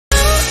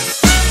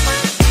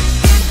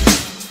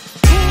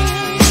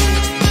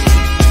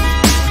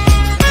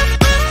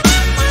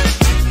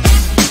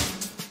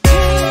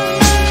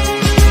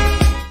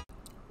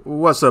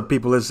What's up,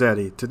 people? It's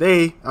Eddie.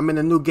 Today, I'm in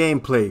a new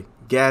gameplay,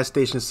 Gas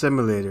Station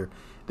Simulator.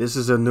 This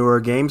is a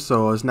newer game,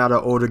 so it's not an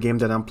older game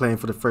that I'm playing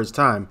for the first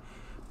time.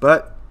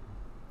 But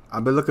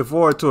I've been looking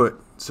forward to it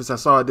since I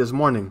saw it this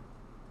morning.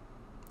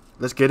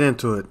 Let's get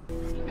into it.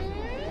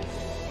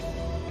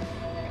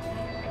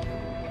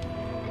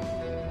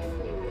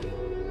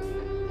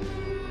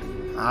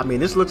 I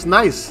mean, this looks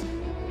nice.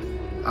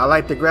 I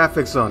like the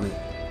graphics on it.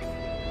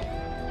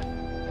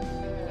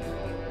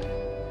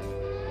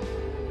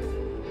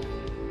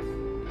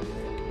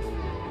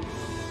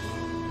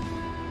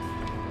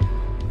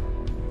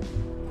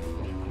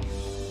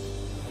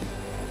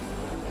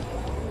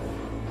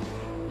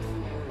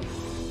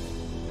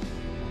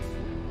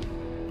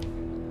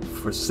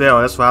 For sale,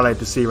 that's what I like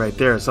to see right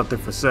there, something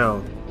for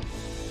sale.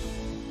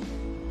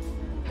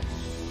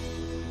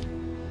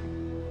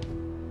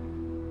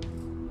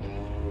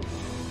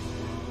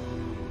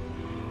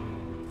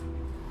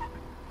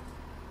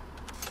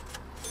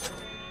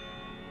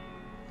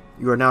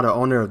 You are now the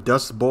owner of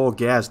Dust Bowl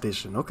Gas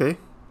Station. Okay.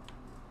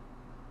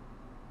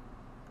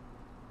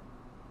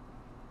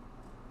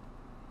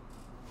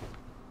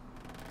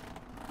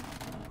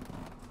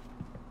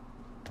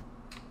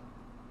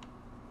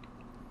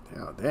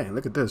 Oh, dang,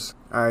 look at this.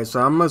 Alright,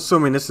 so I'm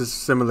assuming this is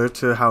similar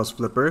to House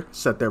Flipper,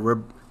 except that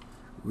we're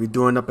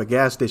redoing up a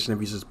gas station that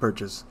we just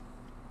purchased.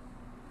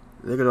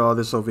 Look at all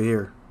this over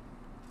here.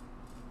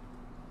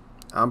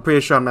 I'm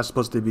pretty sure I'm not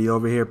supposed to be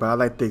over here, but I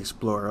like to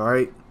explore,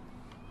 alright?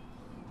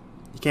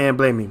 You can't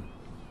blame me.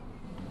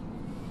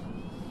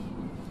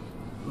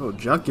 Little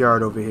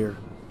junkyard over here.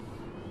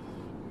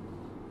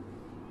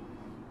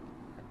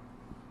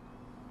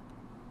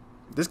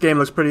 This game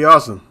looks pretty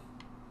awesome.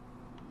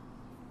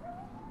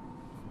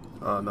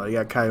 Oh no, you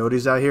got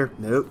coyotes out here?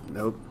 Nope,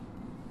 nope,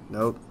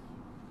 nope.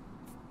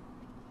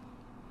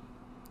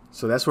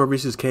 So that's where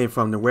Reese's came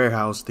from, the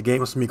warehouse. The game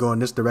wants me going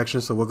this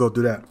direction, so we'll go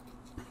do that.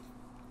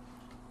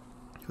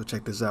 Go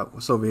check this out.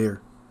 What's over here?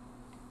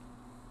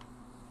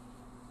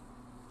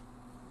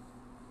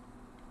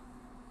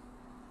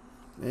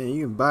 Man,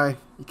 you can buy.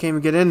 You can't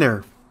even get in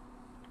there.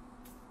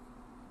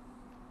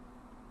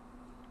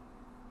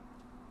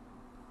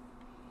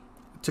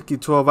 It took you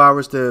 12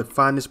 hours to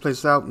find this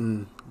place out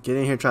and get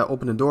in here and try to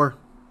open the door.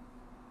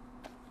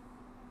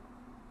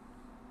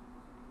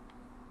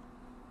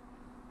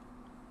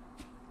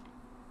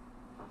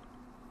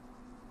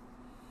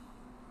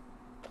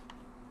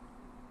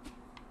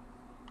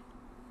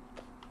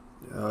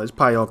 There's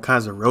probably all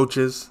kinds of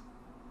roaches.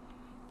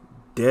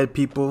 Dead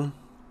people.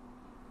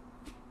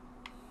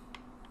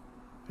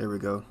 There we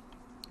go.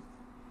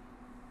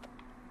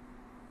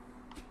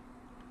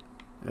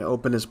 And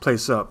open this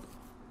place up.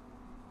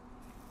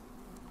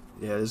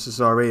 Yeah, this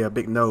is already a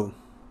big no.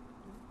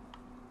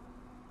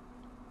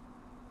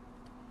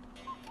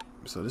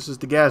 So this is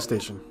the gas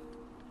station.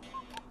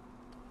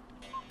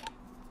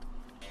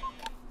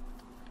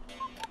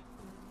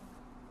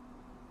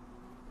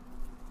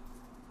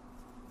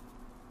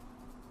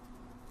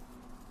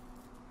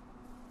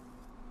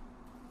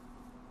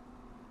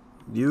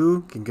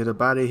 You can get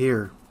up out of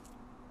here.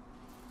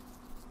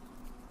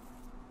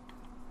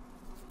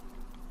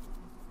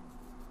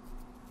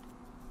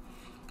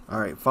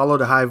 Alright, follow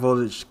the high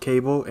voltage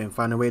cable and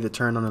find a way to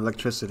turn on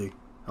electricity.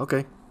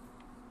 Okay.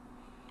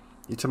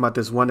 You talking about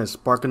this one that's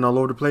sparking all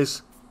over the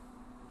place?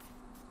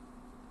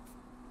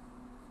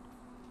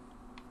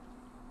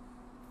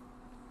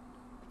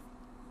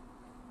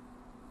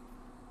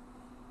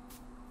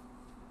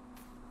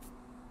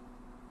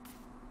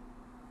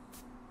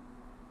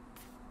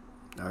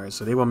 Alright,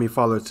 so they want me to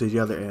follow to the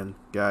other end.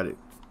 Got it.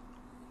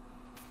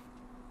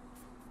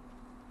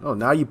 Oh,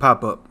 now you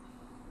pop up.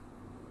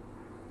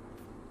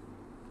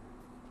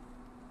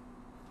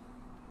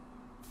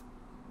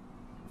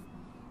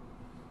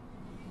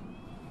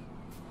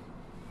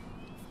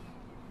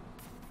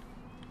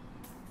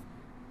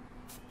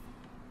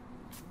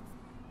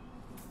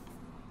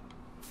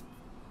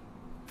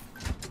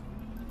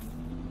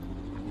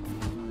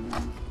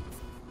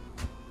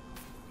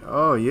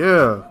 Oh,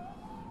 yeah.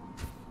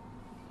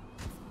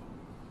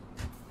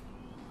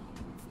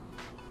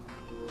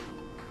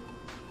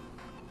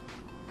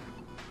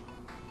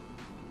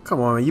 Come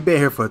on, man. You been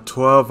here for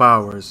 12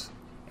 hours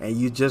and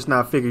you just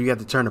not figure you got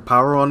to turn the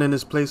power on in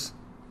this place?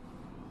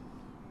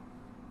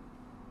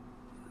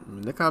 I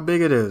mean, look how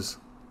big it is.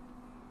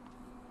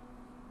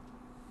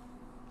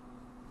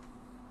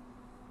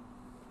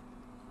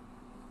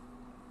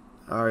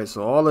 Alright,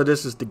 so all of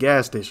this is the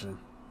gas station.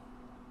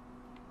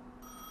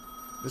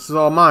 This is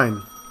all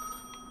mine.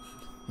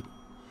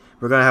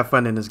 We're gonna have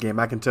fun in this game,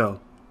 I can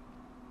tell.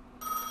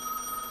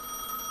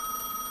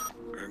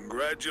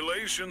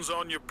 Congratulations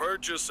on your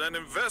purchase and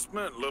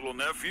investment, little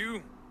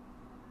nephew.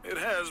 It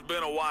has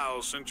been a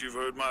while since you've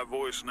heard my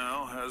voice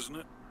now, hasn't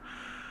it?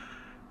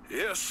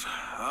 Yes,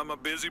 I'm a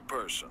busy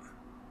person.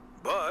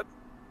 But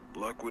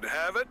luck would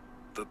have it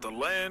that the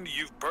land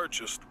you've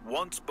purchased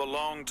once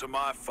belonged to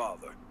my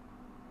father.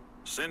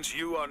 Since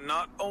you are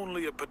not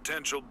only a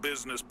potential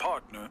business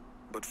partner,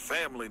 but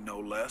family no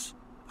less,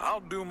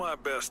 I'll do my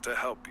best to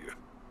help you.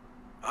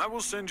 I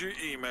will send you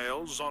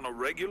emails on a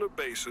regular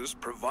basis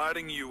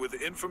providing you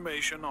with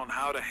information on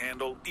how to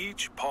handle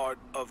each part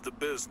of the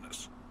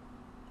business.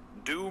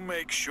 Do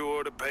make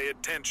sure to pay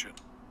attention.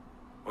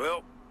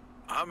 Well,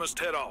 I must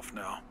head off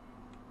now.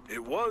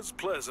 It was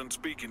pleasant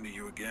speaking to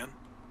you again.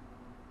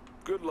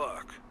 Good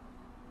luck.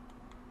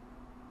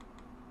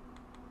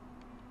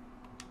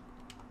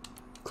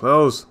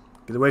 Close.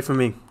 Get away from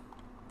me.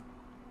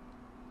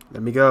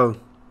 Let me go.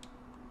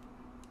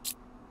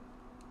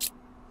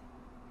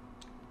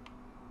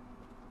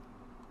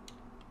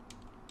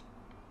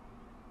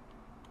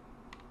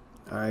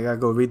 Alright, I gotta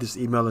go read this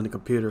email on the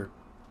computer.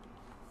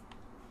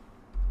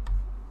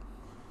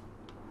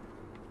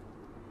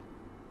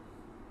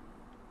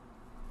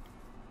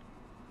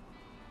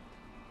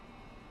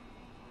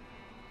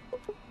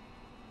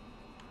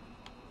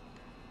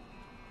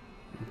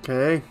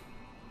 Okay.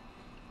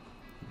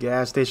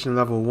 Gas station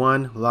level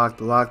 1.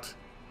 Locked.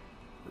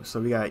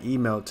 So we got an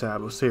email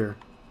tab. What's here?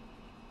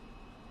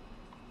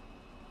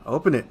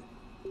 Open it.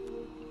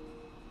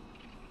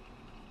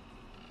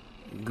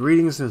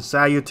 Greetings and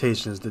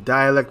salutations. The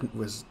dialect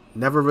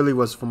never really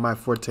was for my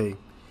forte.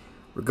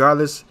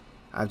 Regardless,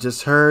 I've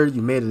just heard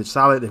you made a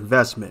solid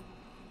investment.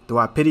 Though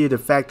I pity the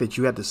fact that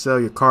you had to sell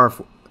your car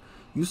for...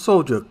 You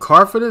sold your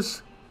car for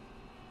this?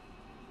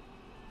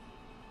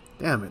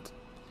 Damn it.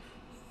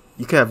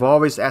 You could have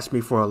always asked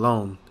me for a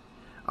loan.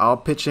 I'll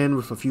pitch in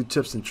with a few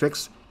tips and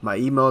tricks. My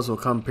emails will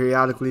come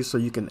periodically so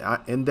you can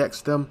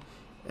index them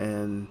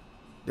and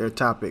their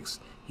topics.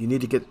 You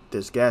need to get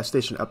this gas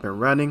station up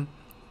and running.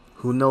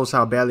 Who knows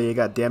how badly it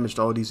got damaged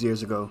all these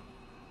years ago.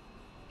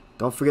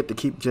 Don't forget to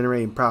keep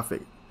generating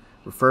profit.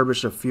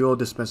 Refurbish a fuel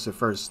dispenser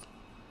first.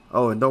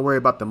 Oh, and don't worry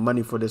about the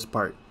money for this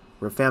part.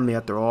 We're family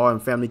after all,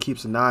 and family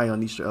keeps an eye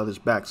on each other's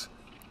backs.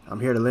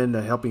 I'm here to lend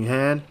a helping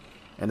hand,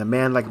 and a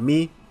man like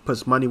me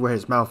puts money where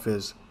his mouth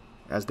is,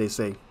 as they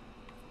say.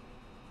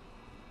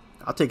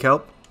 I'll take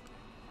help.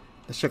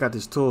 Let's check out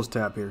this tools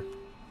tab here.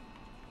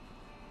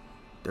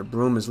 The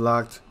broom is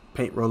locked.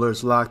 Paint roller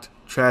is locked.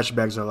 Trash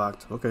bags are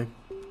locked. Okay.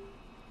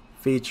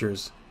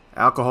 Features.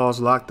 Alcohol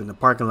is locked and the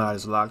parking lot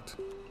is locked.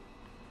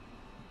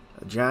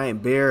 A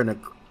giant bear and a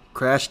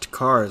crashed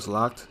car is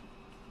locked.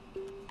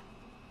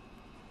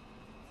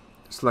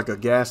 It's like a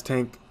gas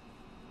tank,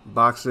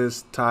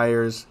 boxes,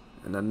 tires,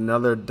 and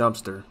another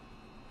dumpster.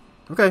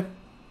 Okay.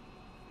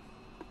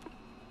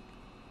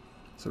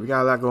 So we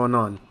got a lot going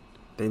on.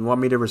 They want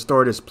me to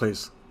restore this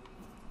place.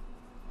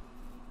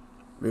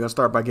 We're gonna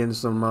start by getting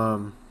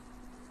some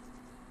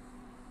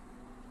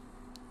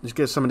let's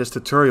get some of this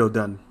tutorial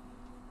done.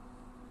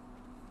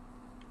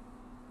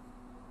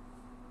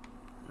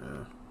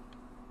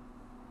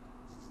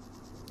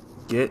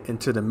 Get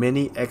into the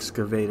mini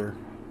excavator.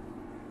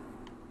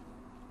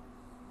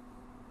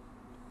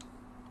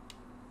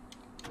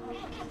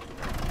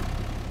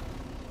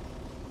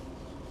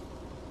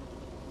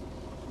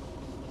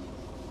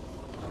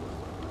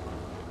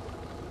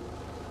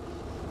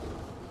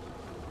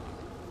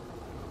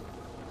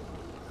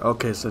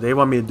 Okay, so they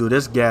want me to do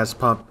this gas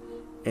pump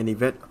and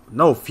event.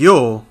 No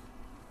fuel.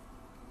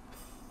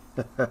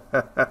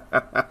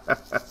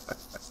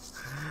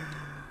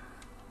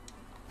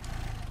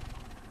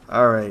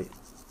 All right.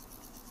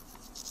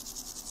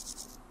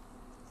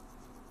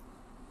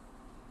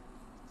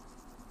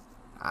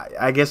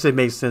 I guess it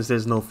makes sense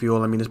there's no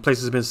fuel. I mean, this place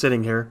has been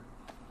sitting here.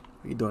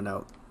 What are you doing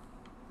out?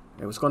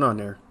 Hey, what's going on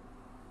there?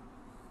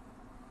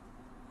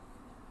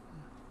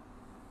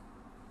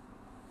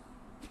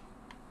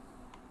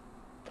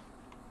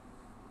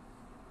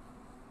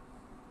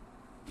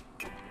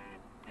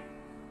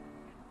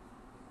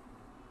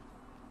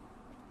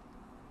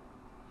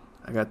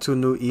 I got 2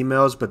 new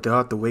emails, but they'll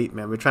have to wait,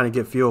 man. We're trying to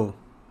get fuel.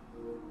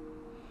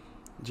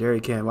 Jerry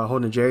can. While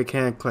holding the jerry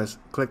can,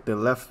 click the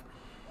left.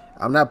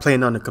 I'm not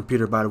playing on the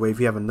computer, by the way, if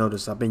you haven't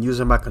noticed. I've been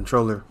using my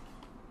controller.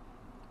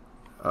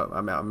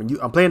 I'm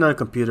playing on a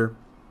computer.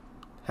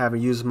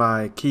 Haven't used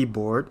my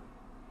keyboard.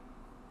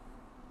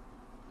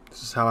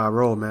 This is how I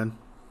roll, man.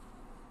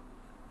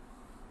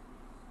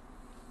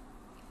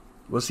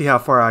 We'll see how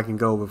far I can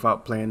go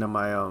without playing on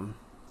my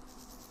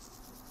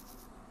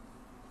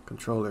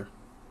controller.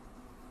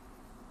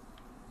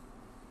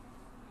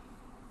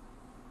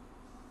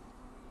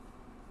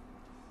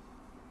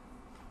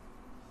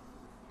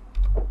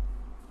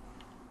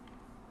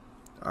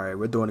 Alright,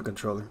 we're doing the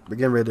controller. We're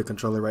getting ready to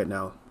control it right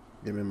now.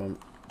 Give me a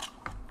moment.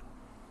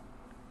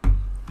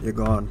 You're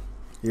gone.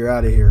 You're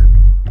out of here.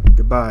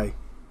 Goodbye.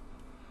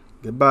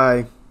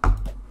 Goodbye.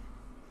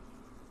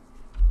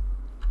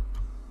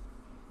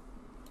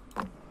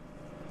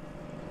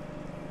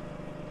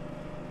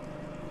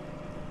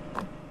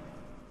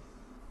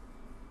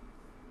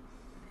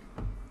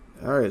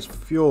 Alright, it's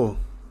fuel.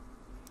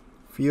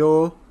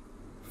 Fuel.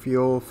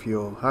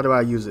 How do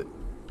I use it?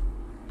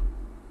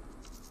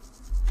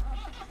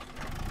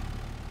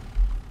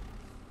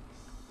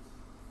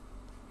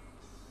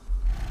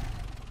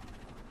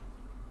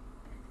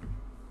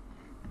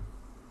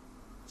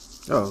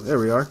 Oh, there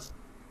we are.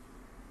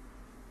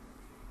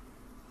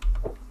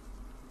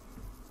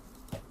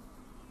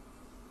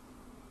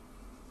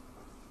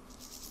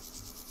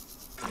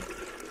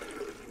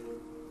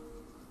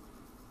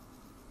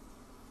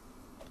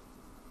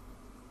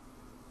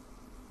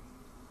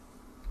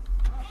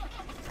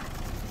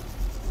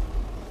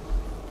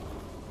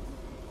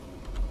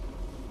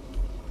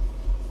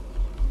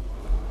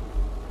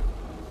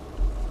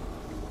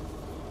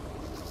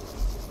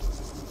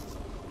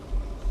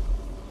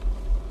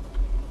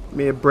 Give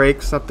me a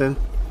break, something.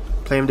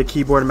 Playing with the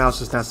keyboard and mouse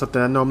is not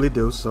something I normally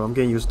do, so I'm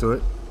getting used to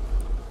it.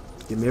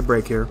 Give me a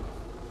break here.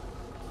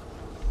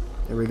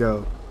 Here we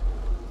go.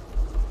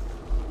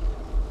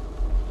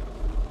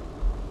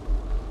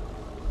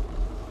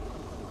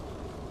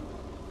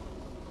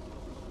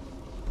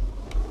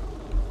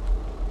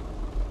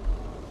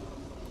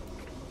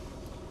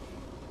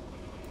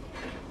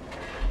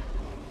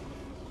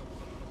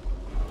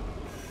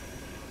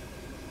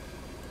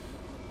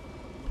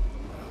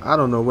 I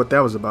don't know what that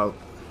was about.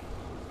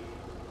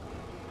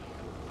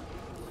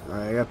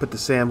 Alright, I gotta put the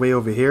sand way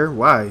over here.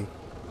 Why?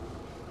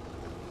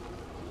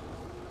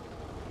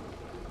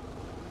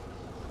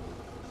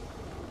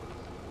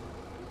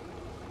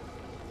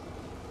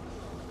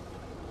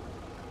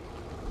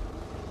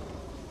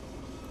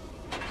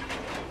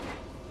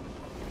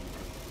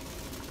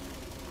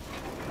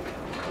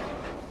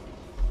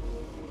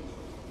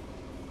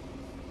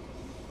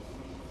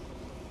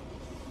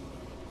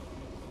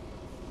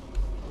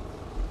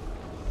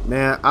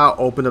 Man, I'll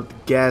open up the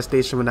gas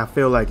station when I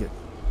feel like it.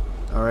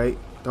 Alright?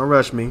 Don't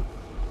rush me.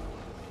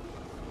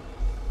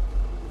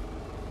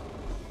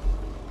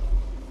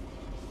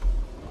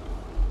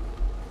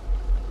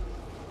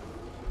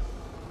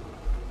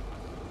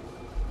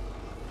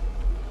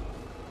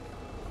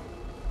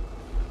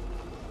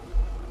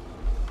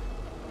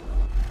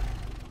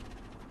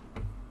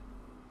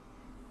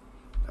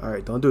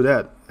 Alright, don't do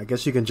that. I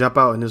guess you can jump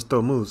out and just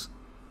throw moves.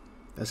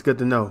 That's good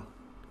to know.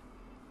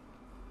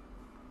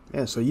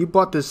 Man, so you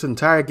bought this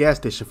entire gas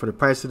station for the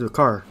price of the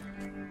car.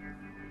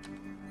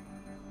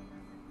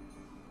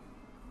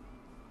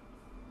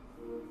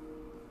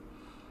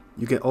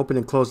 You can open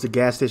and close the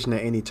gas station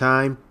at any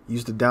time.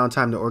 Use the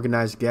downtime to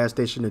organize the gas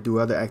station to do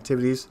other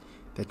activities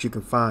that you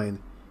can find.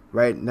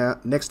 Right now,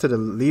 next to the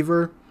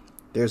lever,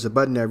 there's a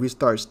button that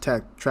restarts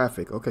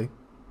traffic. Okay.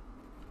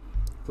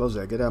 Close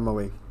that. Get out of my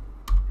way.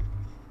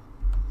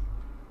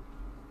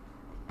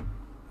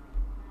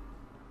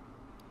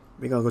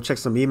 We're gonna go check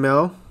some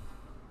email.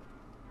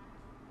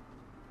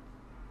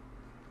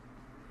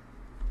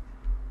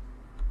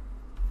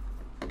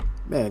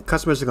 Man,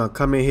 customers are gonna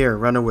come in here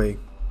and run away.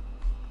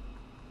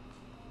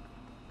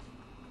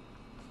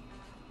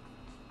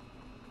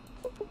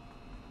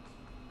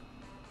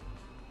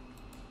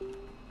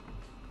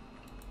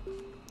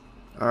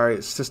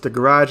 Alright, since the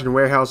garage and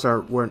warehouse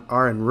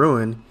are in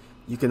ruin,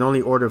 you can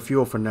only order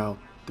fuel for now.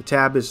 The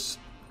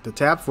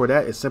tab for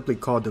that is simply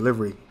called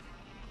delivery.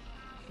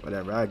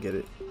 Whatever, I get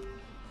it.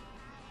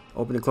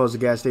 Open and close the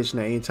gas station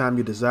at any time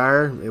you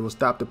desire. It will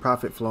stop the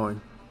profit flowing,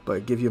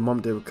 but give you a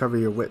moment to recover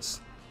your wits.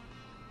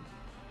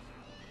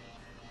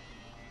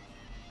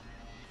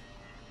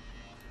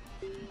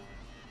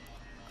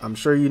 I'm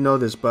sure you know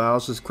this, but I'll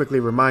just quickly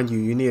remind you,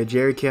 you need a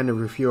jerry can to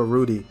refuel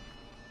Rudy.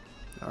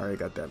 I already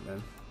got that,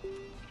 man.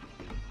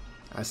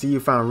 I see you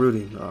found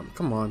Rudy.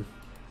 Come on.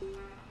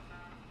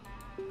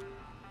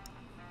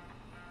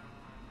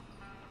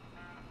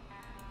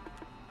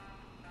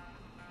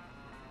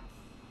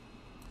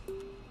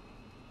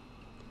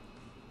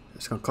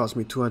 It's gonna cost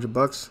me 200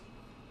 bucks.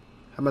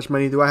 How much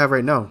money do I have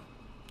right now?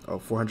 Oh,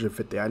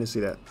 450. I didn't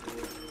see that.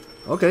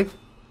 Okay.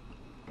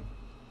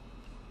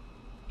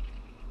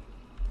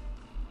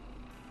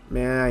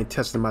 Man, I ain't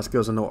testing my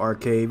skills on no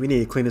arcade. We need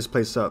to clean this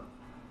place up.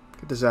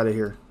 Get this out of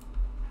here.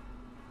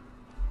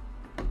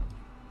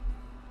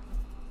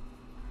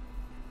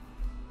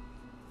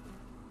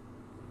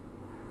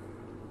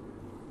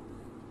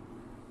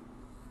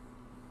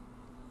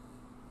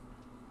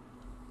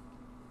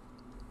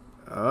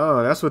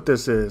 Oh, that's what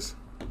this is.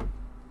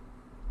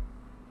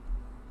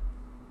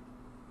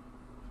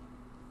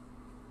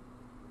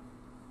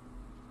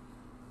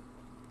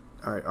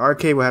 Alright,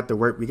 arcade will have to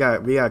work. We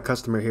got a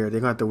customer here.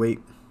 They're gonna have to wait.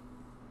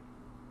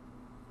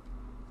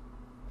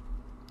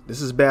 This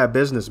is bad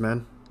business,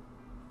 man.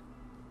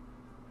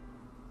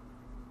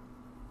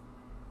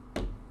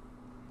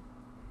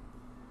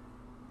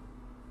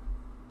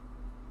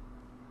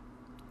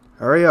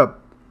 Hurry up.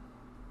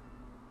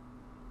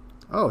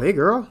 Oh, hey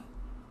girl.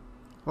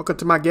 Welcome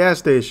to my gas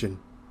station.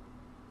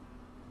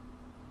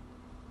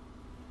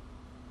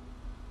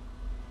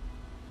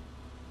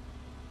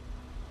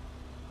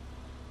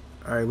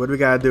 Alright, what do we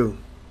gotta do?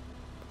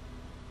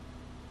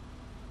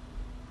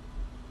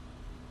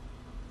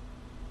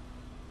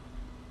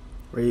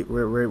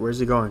 Where's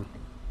he going?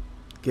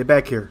 Get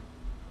back here.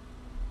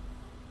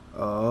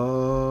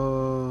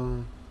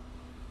 Oh.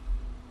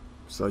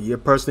 So you're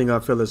personally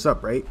gonna fill this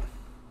up, right?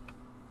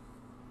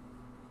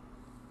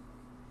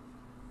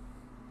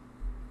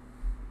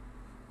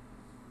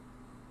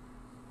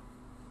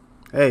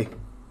 Hey.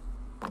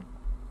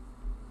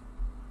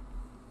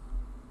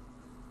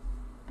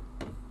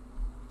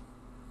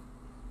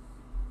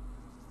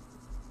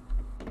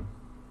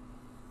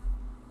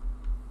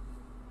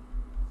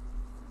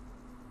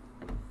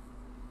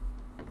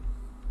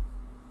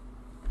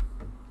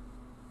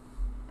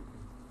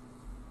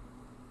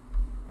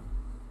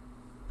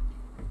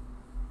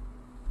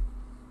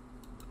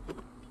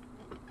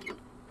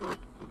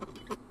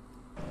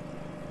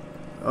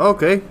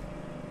 Okay.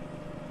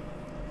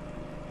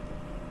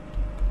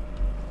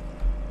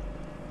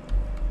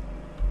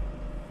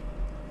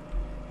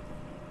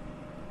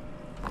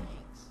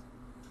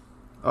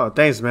 Oh,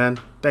 thanks, man.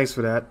 Thanks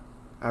for that.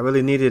 I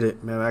really needed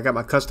it, man. I got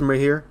my customer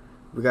here.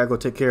 We gotta go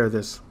take care of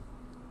this.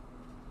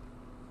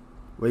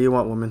 What do you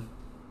want, woman?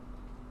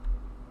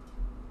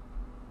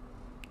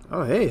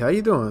 Oh, hey, how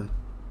you doing?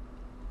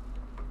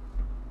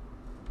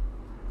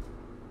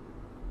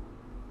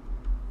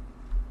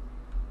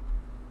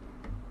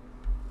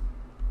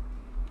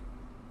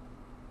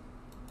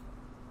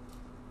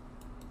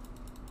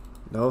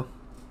 No?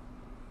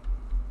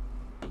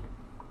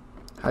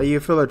 How do you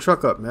fill a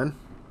truck up, man?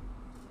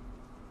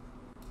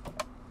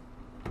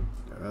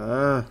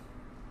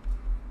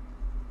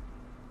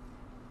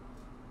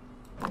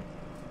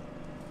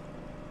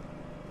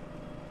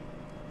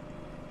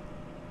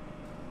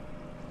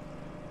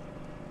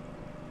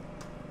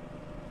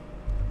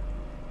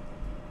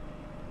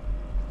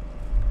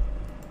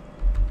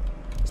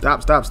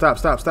 Stop, stop, stop,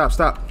 stop, stop,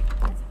 stop.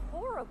 That's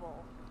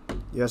horrible.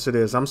 Yes, it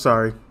is. I'm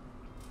sorry.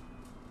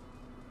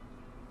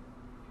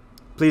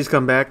 Please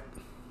come back.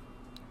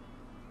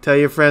 Tell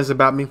your friends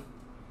about me.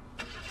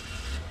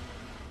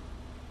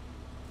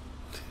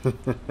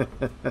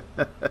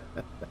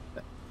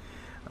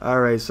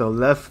 Alright, so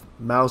left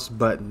mouse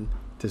button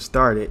to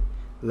start it.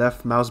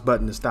 Left mouse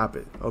button to stop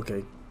it.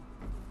 Okay.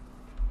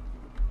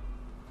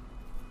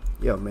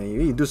 Yo, man, you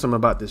need to do something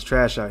about this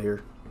trash out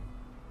here.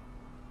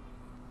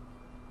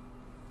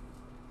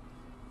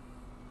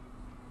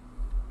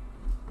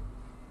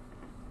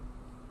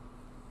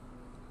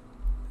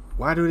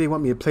 Why do they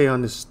want me to play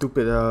on this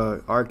stupid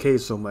arcade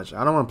so much?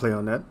 I don't want to play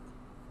on that.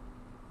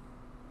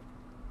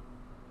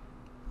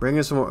 Bring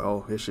in some more.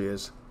 Oh, here she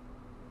is.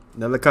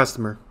 Another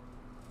customer.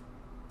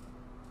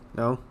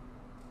 No?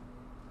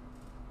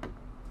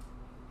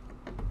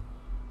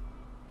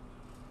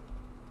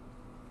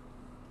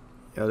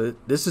 Yeah,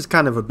 this is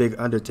kind of a big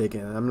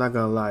undertaking. I'm not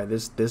gonna lie.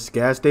 This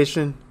gas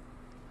station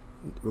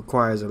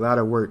requires a lot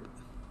of work.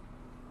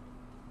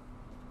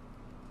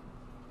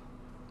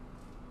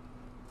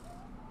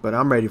 But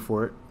I'm ready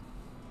for it.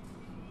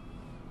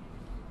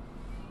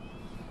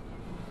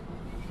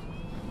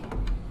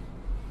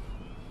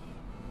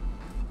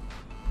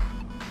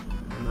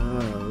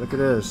 Oh, look at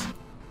this.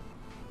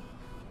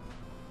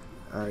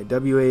 Alright,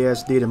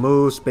 WASD to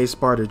move,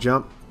 spacebar to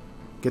jump.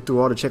 Get through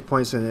all the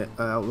checkpoints in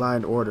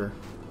outlined order.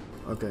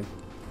 Okay.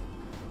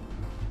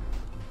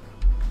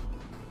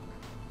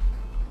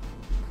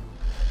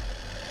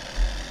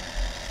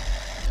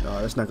 No,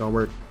 that's not gonna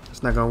work.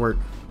 It's not gonna work.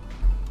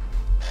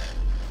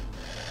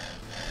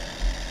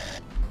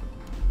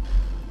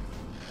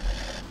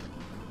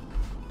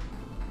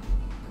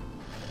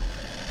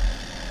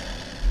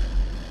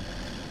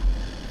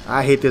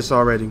 I hate this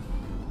already.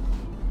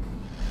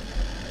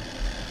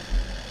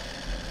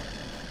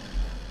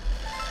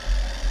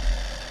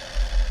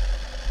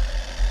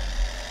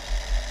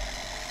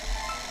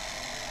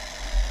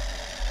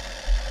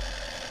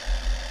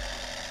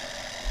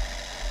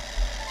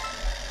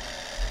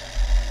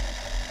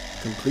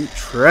 Complete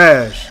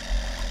trash.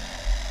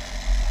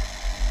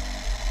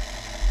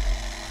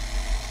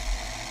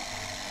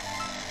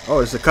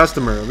 Oh, it's a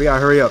customer. We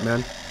gotta hurry up,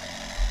 man.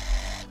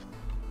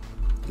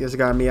 You guys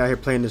got me out here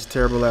playing this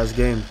terrible ass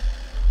game.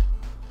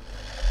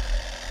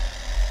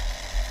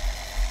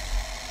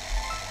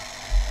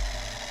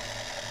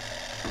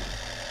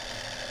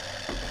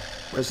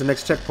 Where's the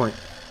next checkpoint?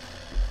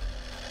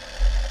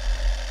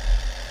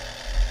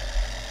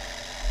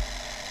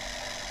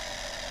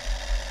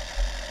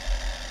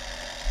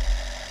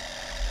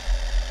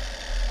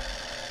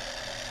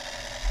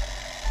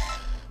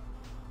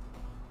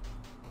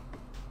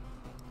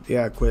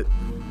 Yeah, I quit.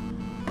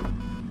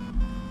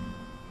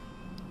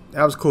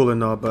 That was cool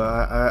and all, but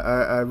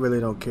I really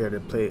don't care to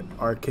play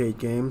arcade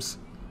games.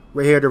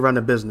 We're here to run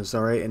a business,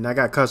 alright? And I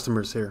got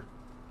customers here.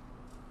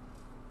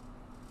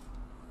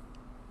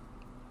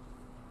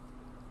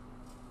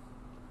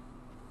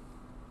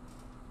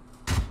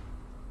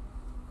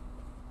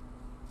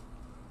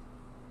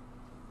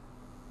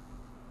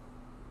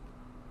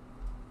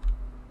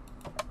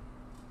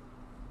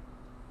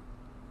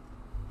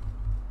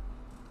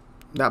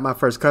 Not my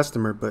first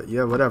customer, but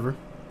yeah, whatever.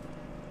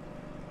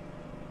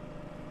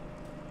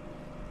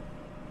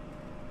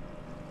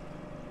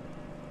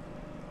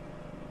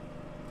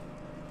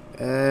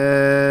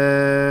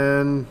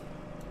 And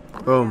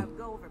boom.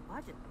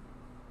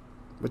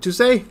 What you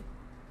say?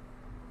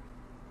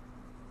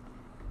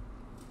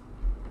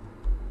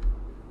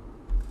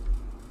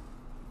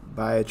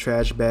 Buy a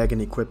trash bag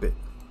and equip it.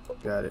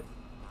 Got it.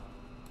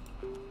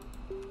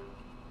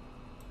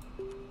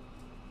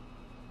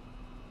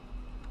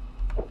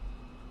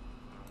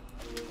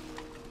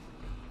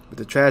 With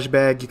the trash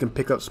bag, you can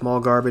pick up small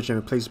garbage and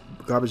replace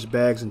garbage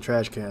bags and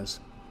trash cans.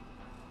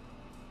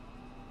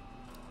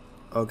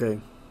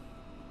 Okay.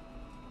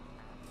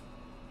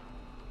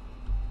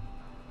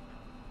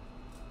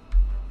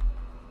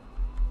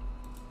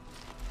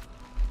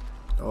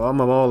 Oh,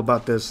 I'm all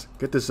about this.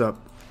 Get this up.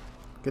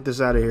 Get this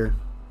out of here.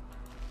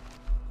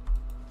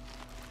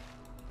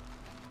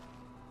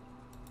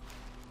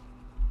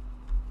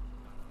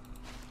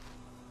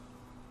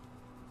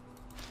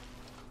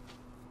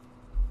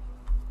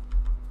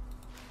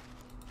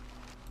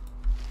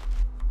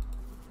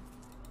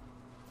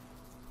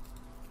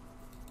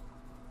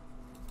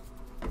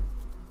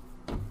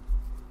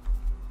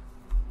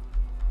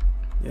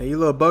 Yeah, you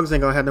little bugs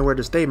ain't gonna have nowhere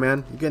to stay,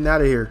 man. You're getting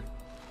out of here.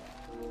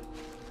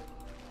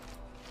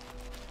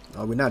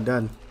 Oh, we're not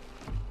done.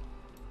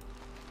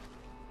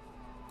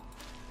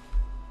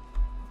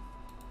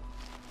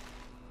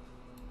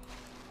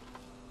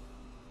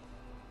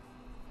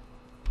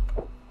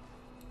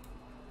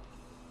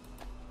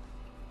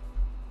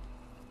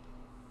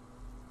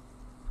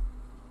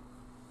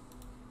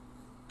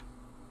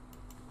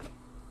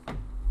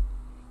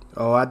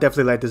 Oh, I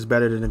definitely like this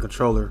better than the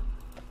controller.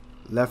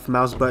 Left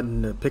mouse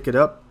button to pick it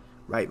up,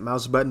 right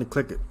mouse button to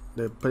click it,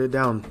 to put it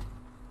down.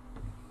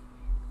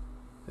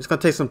 It's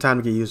gonna take some time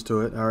to get used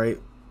to it, alright?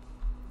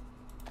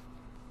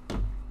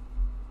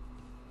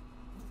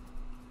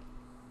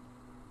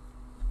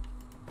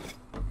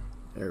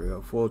 There we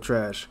go, full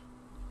trash.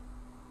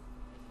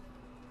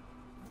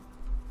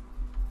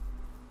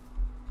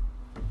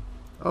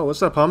 Oh,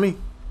 what's up, homie?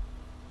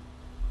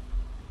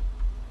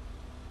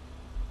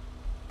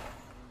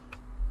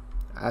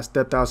 I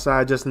stepped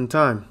outside just in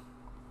time.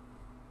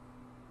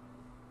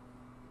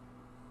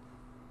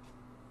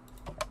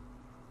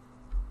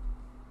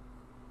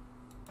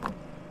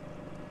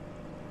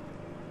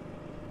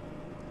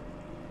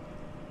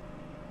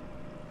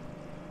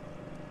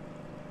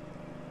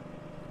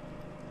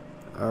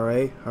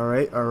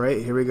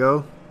 Alright, here we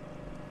go.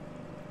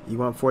 You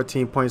want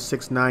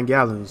 14.69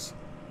 gallons.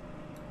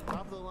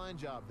 Top of the line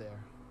job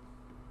there.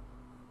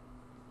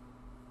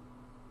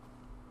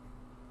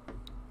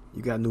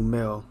 You got new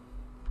mail.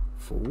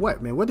 For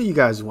what, man? What do you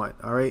guys want?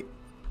 Alright.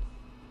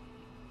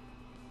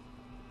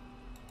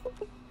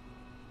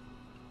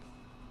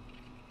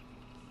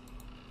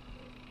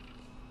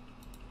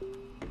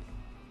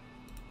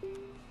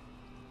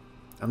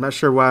 I'm not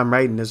sure why I'm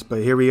writing this,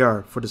 but here we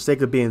are. For the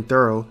sake of being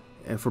thorough,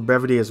 and for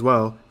brevity as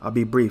well, I'll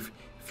be brief.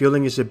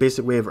 Fueling is your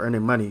basic way of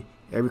earning money.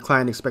 Every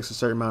client expects a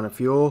certain amount of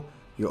fuel.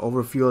 You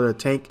overfuel the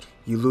tank,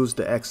 you lose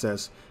the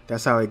excess.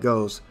 That's how it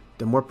goes.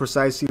 The more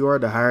precise you are,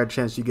 the higher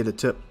chance you get a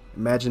tip.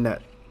 Imagine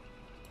that.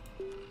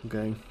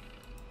 Okay.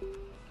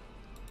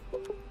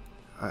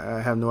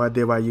 I have no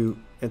idea why you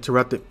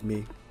interrupted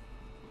me.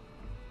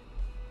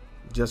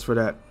 Just for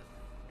that.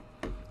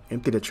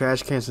 Empty the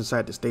trash cans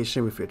inside the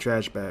station with your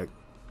trash bag.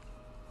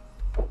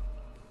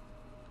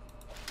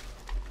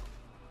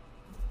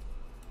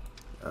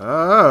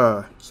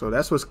 Ah, so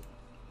that's what's...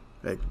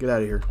 Hey, get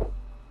out of here.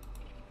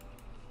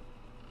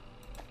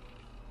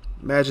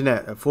 Imagine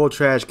that. A full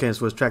trash can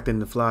was attracting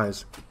the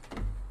flies.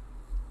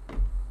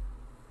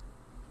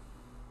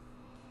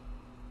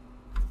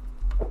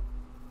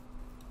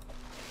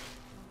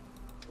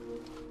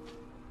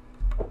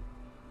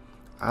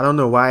 I don't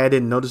know why I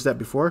didn't notice that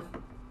before,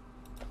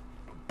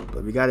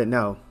 but we got it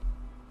now.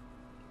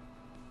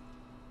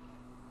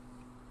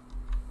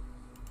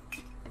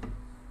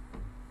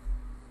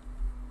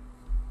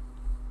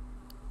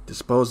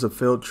 Dispose of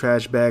filled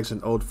trash bags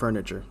and old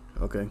furniture.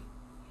 Okay.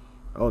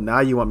 Oh, now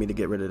you want me to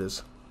get rid of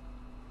this.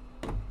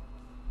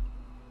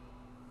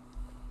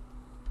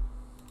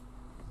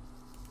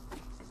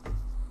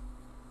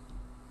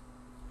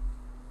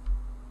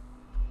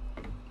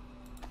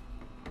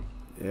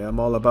 Yeah, I'm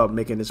all about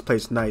making this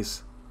place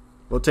nice.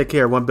 We'll take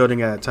care of one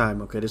building at a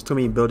time, okay? There's too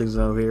many buildings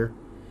over here.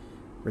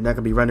 We're not going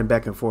to be running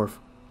back and forth.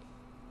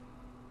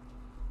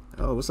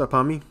 Oh, what's up,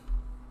 homie?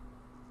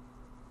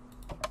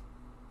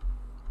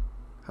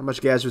 How much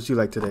gas would you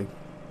like today?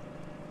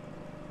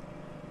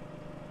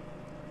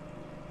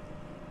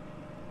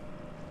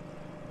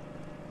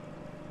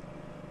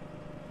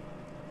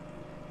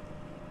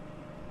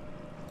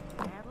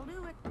 That'll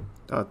do it.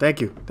 Oh,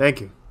 thank you.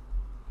 Thank you.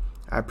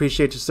 I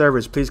appreciate your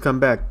service. Please come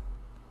back.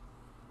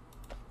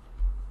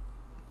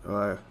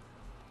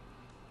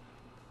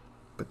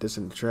 Put this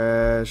in the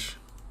trash.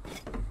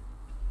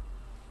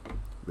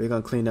 We're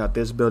going to clean out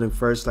this building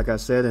first, like I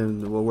said,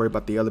 and we'll worry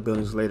about the other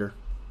buildings later.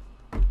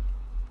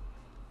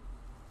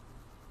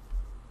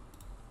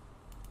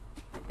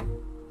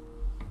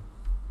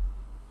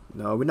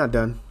 No, we're not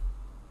done.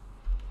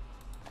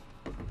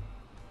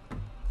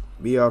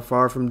 We are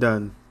far from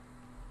done.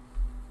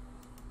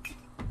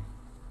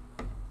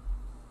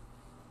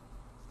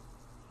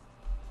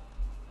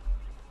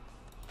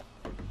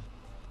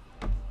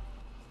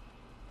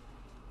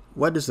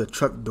 What is a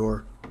truck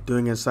door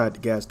doing inside the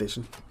gas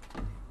station?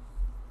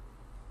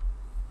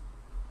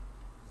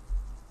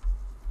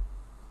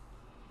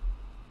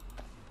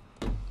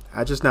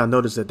 I just now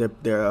noticed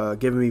that they're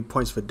giving me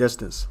points for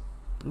distance.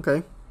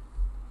 Okay.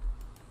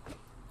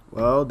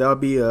 Well, that'll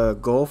be a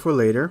goal for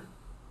later.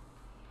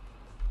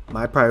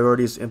 My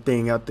priority is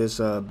emptying out this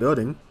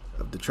building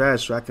of the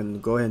trash so I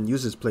can go ahead and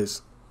use this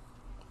place.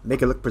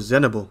 Make it look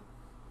presentable.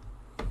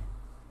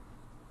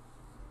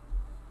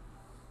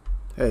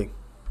 Hey.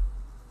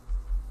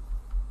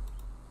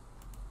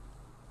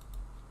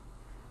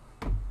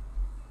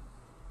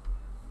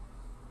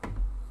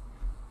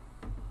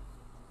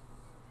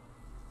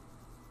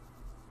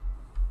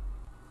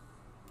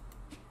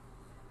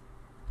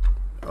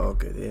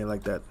 Okay, they ain't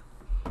like that.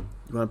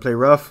 You want to play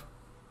rough?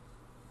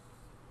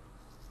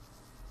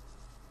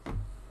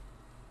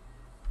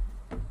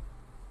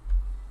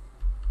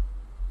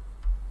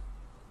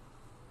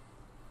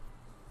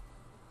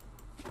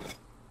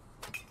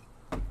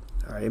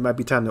 Alright, it might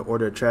be time to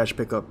order a trash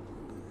pickup.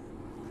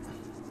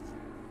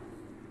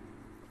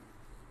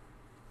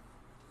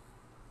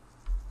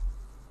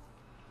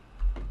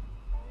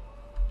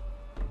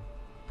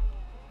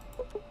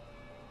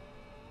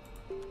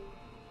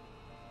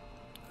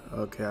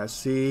 Okay, I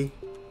see.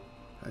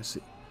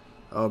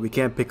 Oh, we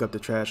can't pick up the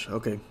trash.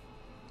 Okay.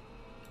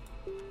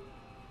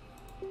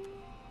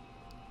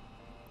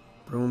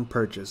 Broom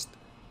purchased.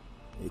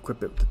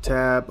 Equip it with the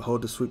tab.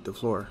 Hold to sweep the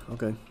floor.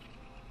 Okay.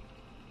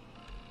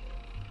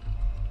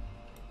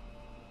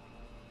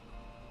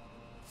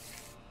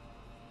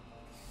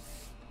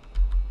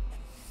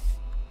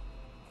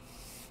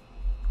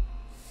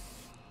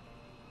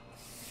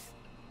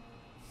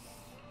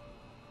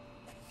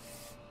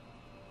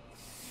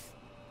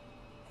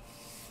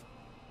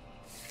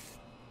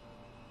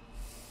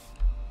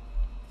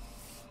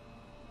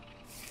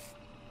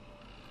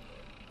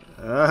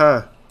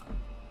 Aha.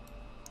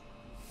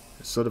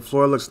 So the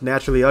floor looks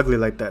naturally ugly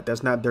like that.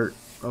 That's not dirt.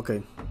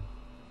 Okay.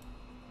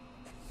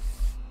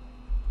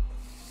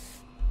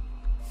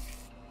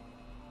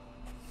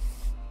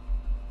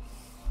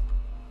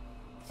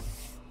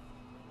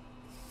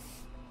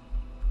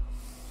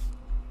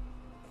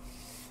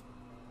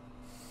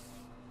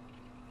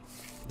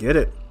 Get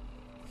it.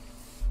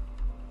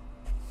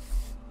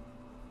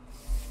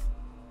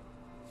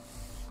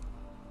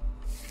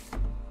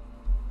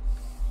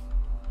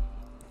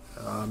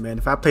 Man,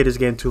 if I play this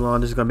game too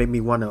long, this is gonna make me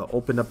want to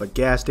open up a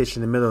gas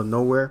station in the middle of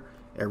nowhere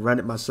and run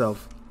it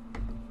myself.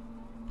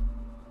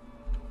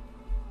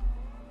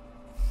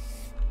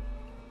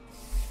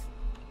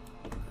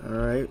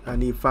 Alright, I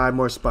need 5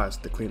 more spots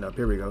to clean up.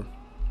 Here we go.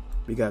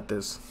 We got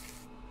this.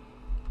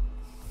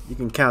 You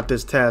can count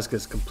this task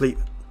as complete.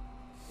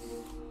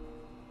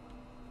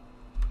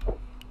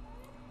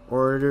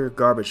 Order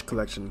garbage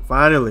collection.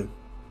 Finally.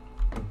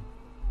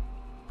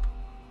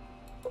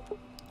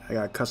 I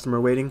got a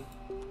customer waiting.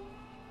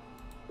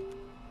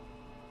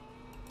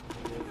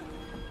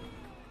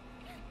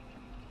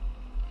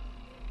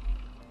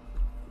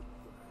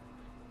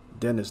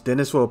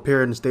 Dennis will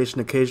appear in the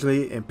station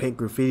occasionally and paint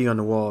graffiti on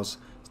the walls.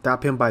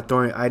 Stop him by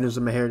throwing items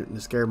in my hair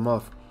to scare him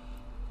off.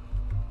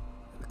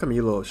 Come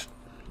here, you little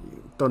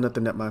you throw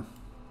nothing at my...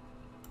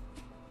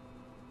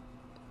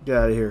 Get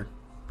out of here.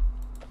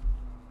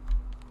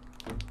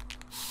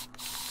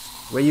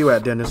 Where you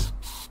at, Dennis?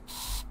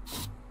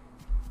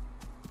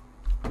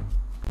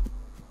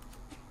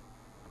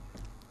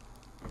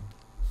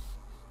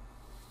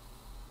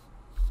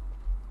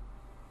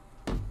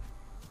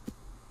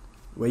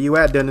 Where you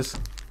at, Dennis?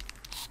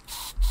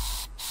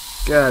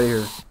 Get out of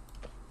here.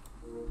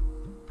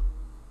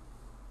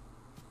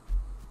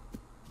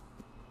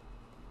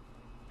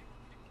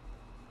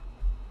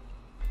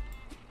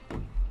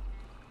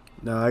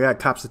 No, I got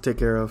cops to take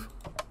care of.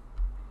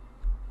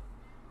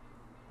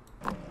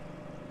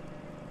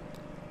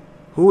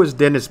 Who is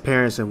Dennis'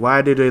 parents and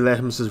why did they let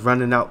him just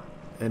running out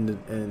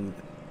and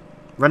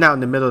run out in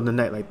the middle of the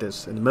night like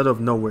this, in the middle of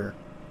nowhere?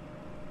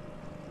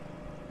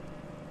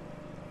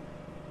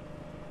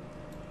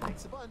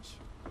 Thanks a bunch.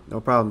 No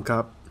problem,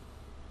 cop.